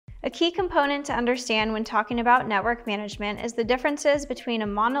A key component to understand when talking about network management is the differences between a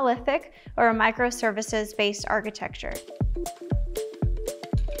monolithic or a microservices-based architecture.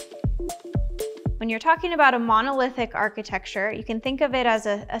 When you're talking about a monolithic architecture, you can think of it as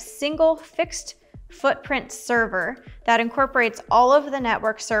a single fixed footprint server that incorporates all of the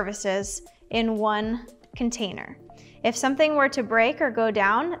network services in one container. If something were to break or go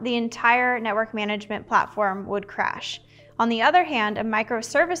down, the entire network management platform would crash. On the other hand, a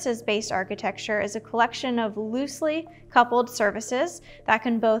microservices-based architecture is a collection of loosely coupled services that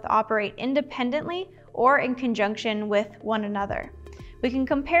can both operate independently or in conjunction with one another. We can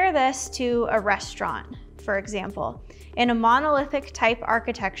compare this to a restaurant, for example. In a monolithic type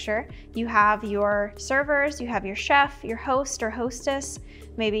architecture, you have your servers, you have your chef, your host or hostess,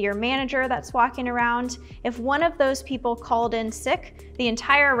 maybe your manager that's walking around. If one of those people called in sick, the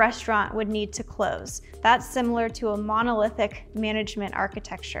entire restaurant would need to close. That's similar to a monolithic management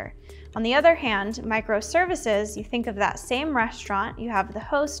architecture. On the other hand, microservices, you think of that same restaurant, you have the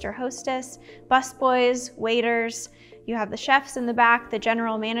host or hostess, busboys, waiters, you have the chefs in the back, the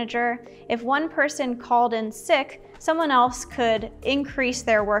general manager. If one person called in sick, someone else could increase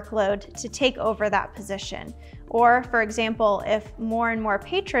their workload to take over that position. Or, for example, if more and more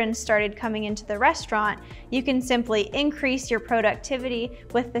patrons started coming into the restaurant, you can simply increase your productivity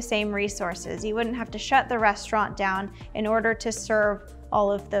with the same resources. You wouldn't have to shut the restaurant down in order to serve all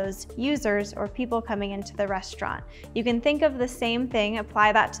of those users or people coming into the restaurant. You can think of the same thing,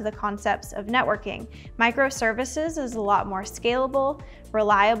 apply that to the concepts of networking. Microservices is a lot more scalable,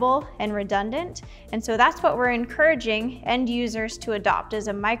 reliable, and redundant. And so that's what we're encouraging end users to adopt as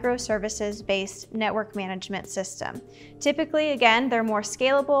a microservices-based network management system. Typically, again, they're more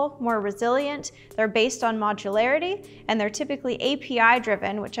scalable, more resilient, they're based on modularity, and they're typically API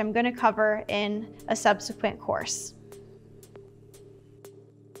driven, which I'm going to cover in a subsequent course.